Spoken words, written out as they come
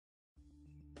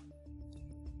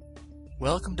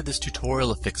Welcome to this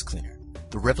tutorial of FixCleaner,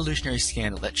 the revolutionary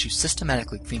scan that lets you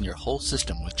systematically clean your whole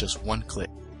system with just one click.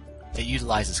 It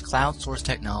utilizes cloud-sourced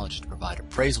technology to provide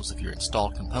appraisals of your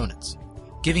installed components,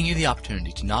 giving you the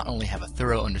opportunity to not only have a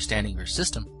thorough understanding of your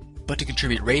system, but to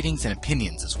contribute ratings and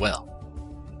opinions as well.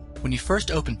 When you first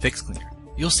open FixCleaner,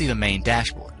 you'll see the main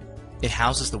dashboard. It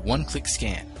houses the one-click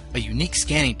scan, a unique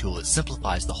scanning tool that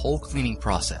simplifies the whole cleaning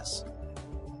process.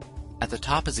 At the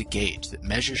top is a gauge that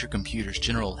measures your computer's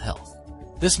general health.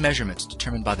 This measurement is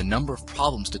determined by the number of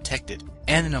problems detected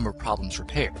and the number of problems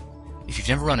repaired. If you've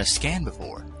never run a scan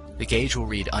before, the gauge will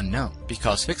read unknown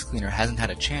because FixCleaner hasn't had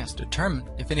a chance to determine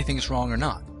if anything is wrong or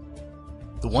not.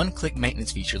 The one-click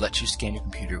maintenance feature lets you scan your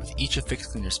computer with each of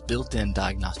FixCleaner's built-in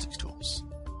diagnostics tools.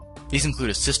 These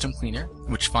include a system cleaner,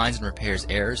 which finds and repairs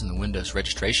errors in the Windows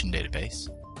registration database,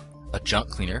 a junk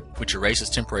cleaner, which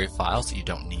erases temporary files that you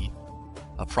don't need,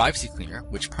 a privacy cleaner,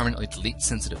 which permanently deletes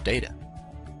sensitive data,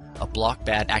 a block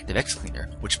bad ActiveX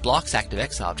cleaner, which blocks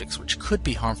ActiveX objects which could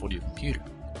be harmful to your computer.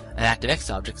 An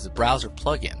ActiveX object is a browser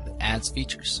plugin that adds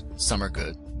features. Some are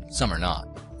good, some are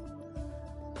not.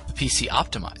 The PC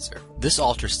Optimizer. This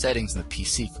alters settings in the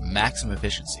PC for maximum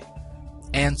efficiency.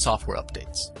 And software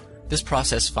updates. This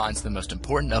process finds the most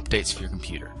important updates for your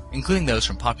computer, including those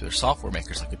from popular software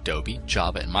makers like Adobe,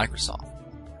 Java, and Microsoft.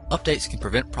 Updates can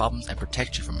prevent problems and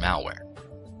protect you from malware.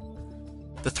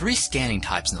 The three scanning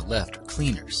types on the left are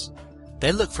cleaners.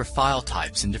 They look for file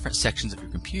types in different sections of your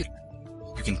computer.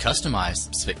 You can customize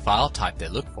the specific file type they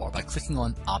look for by clicking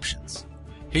on Options.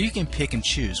 Here you can pick and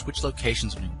choose which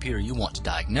locations on your computer you want to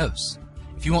diagnose.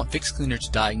 If you want FixCleaner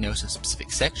to diagnose a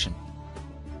specific section,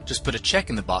 just put a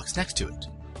check in the box next to it.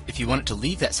 If you want it to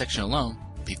leave that section alone,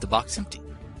 leave the box empty.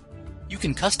 You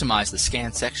can customize the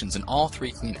scan sections in all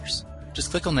three cleaners.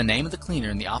 Just click on the name of the cleaner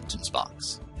in the Options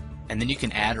box, and then you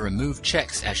can add or remove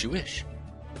checks as you wish.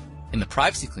 In the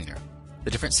Privacy Cleaner,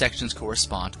 the different sections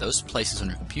correspond to those places on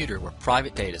your computer where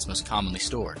private data is most commonly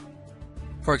stored.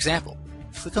 For example,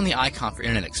 if you click on the icon for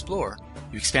Internet Explorer,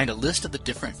 you expand a list of the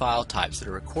different file types that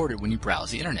are recorded when you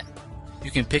browse the Internet.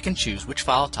 You can pick and choose which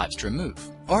file types to remove,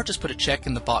 or just put a check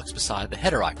in the box beside the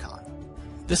header icon.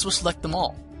 This will select them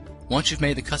all. Once you've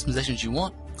made the customizations you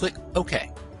want, click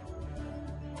OK.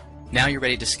 Now you're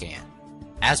ready to scan.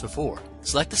 As before,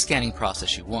 select the scanning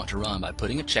process you want to run by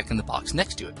putting a check in the box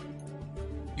next to it.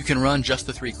 You can run just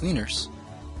the three cleaners,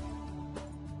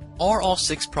 or all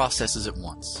 6 processes at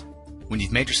once. When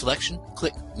you've made your selection,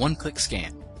 click One-Click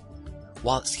Scan.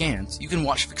 While it scans, you can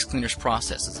watch FixCleaner's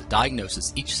process as it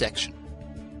diagnoses each section.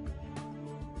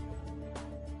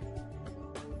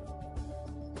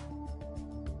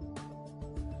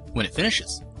 When it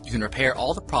finishes, you can repair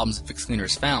all the problems that FixCleaner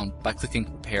has found by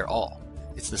clicking Repair All.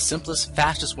 It's the simplest,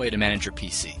 fastest way to manage your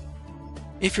PC.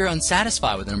 If you're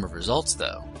unsatisfied with the number of results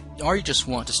though, or you just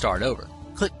want to start over,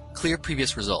 click Clear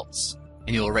Previous Results,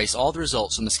 and you'll erase all the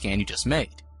results from the scan you just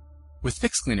made. With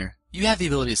FixCleaner, you have the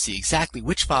ability to see exactly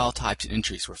which file types and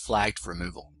entries were flagged for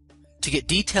removal. To get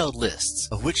detailed lists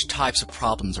of which types of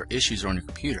problems or issues are on your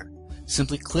computer,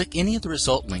 simply click any of the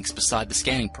result links beside the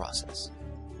scanning process,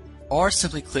 or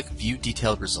simply click View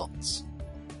Detailed Results.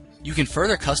 You can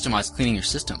further customize cleaning your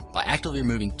system by actively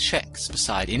removing checks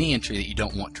beside any entry that you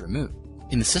don't want to remove.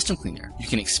 In the System Cleaner, you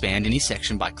can expand any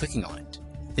section by clicking on it.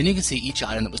 Then you can see each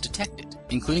item that was detected,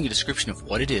 including a description of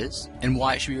what it is and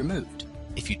why it should be removed.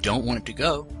 If you don't want it to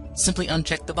go, simply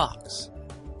uncheck the box.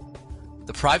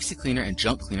 The Privacy Cleaner and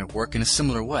Junk Cleaner work in a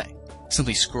similar way.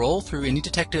 Simply scroll through any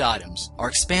detected items or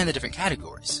expand the different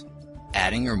categories,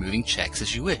 adding or removing checks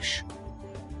as you wish.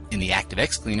 In the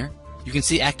ActiveX Cleaner, you can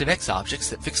see ActiveX objects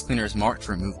that FixCleaner has marked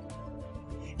for removal.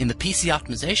 In the PC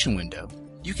Optimization window,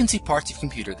 you can see parts of your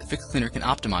computer that FixCleaner can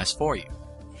optimize for you.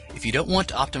 If you don't want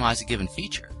to optimize a given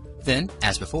feature, then,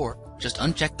 as before, just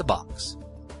uncheck the box.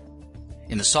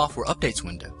 In the Software Updates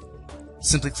window,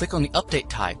 simply click on the update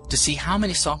type to see how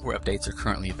many software updates are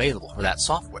currently available for that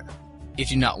software. If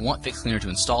you do not want FixCleaner to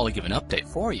install a given update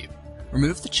for you,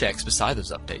 remove the checks beside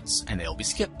those updates and they will be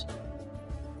skipped.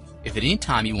 If at any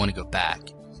time you want to go back,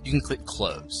 you can click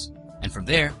Close, and from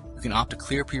there, you can opt to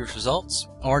clear previous results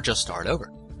or just start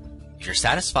over. If you're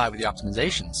satisfied with your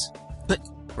optimizations, click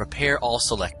Repair All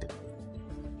Selected.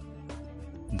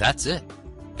 That's it.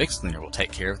 FixCleaner will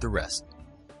take care of the rest.